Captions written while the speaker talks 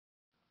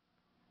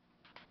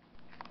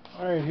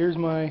Alright, here's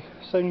my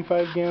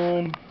 75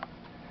 gallon,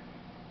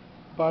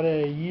 about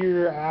a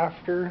year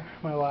after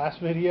my last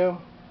video.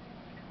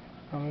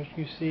 As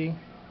you see,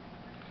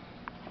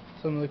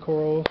 some of the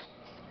corals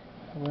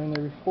that were in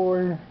there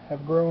before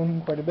have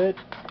grown quite a bit.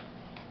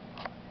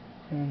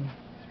 And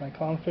it's my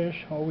clownfish,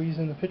 always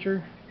in the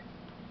picture.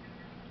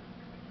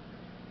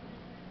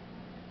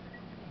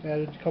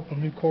 Added a couple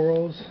new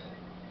corals.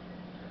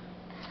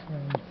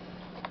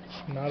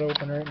 Not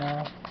open right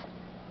now.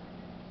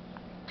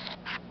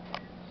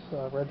 It's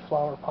a red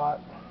flower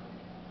pot.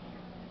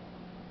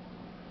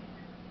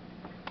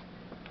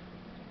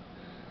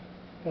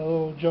 Got a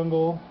little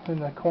jungle in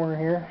the corner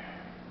here.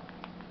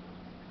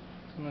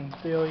 Some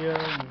Anthelia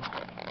and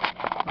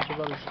a bunch of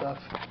other stuff.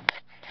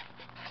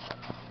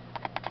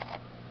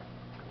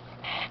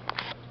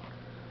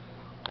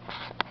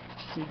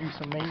 You do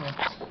some maintenance.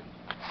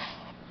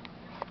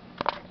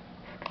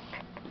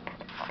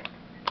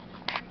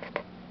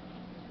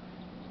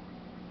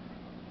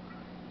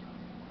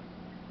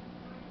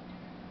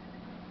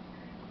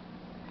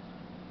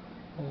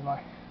 There's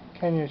my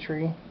Kenya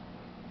tree.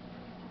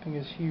 I think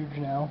it's huge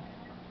now.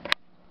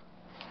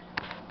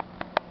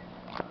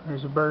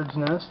 There's a bird's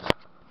nest.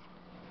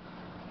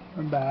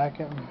 I'm back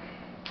and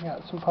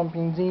got some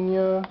pumpkin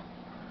zinnia.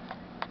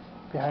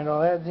 Behind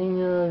all that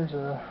zinnia, there's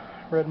a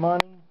red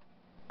money.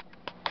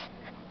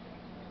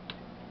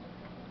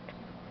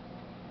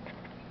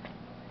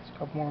 There's a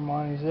couple more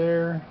monies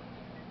there.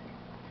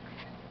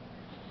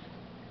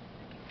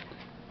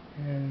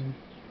 And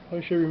I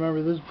should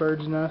remember this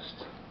bird's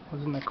nest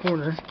was in the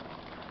corner.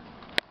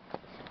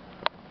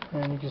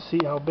 And you can see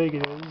how big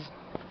it is.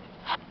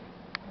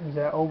 There's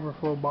that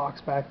overflow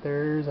box back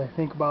there. It's, I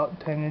think, about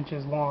 10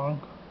 inches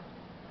long.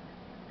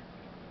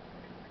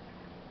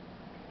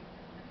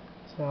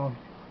 So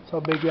that's how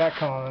big that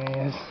colony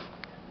is.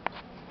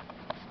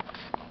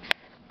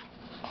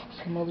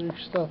 Some other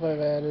stuff I've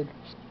added.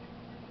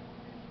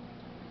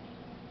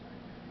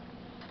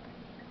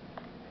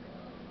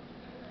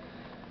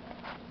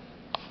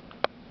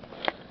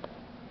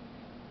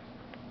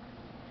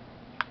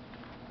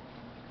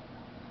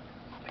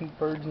 Pink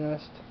bird's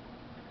nest.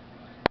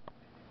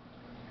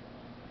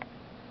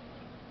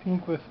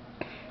 Pink with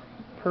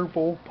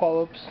purple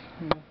polyps.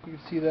 You can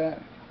see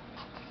that.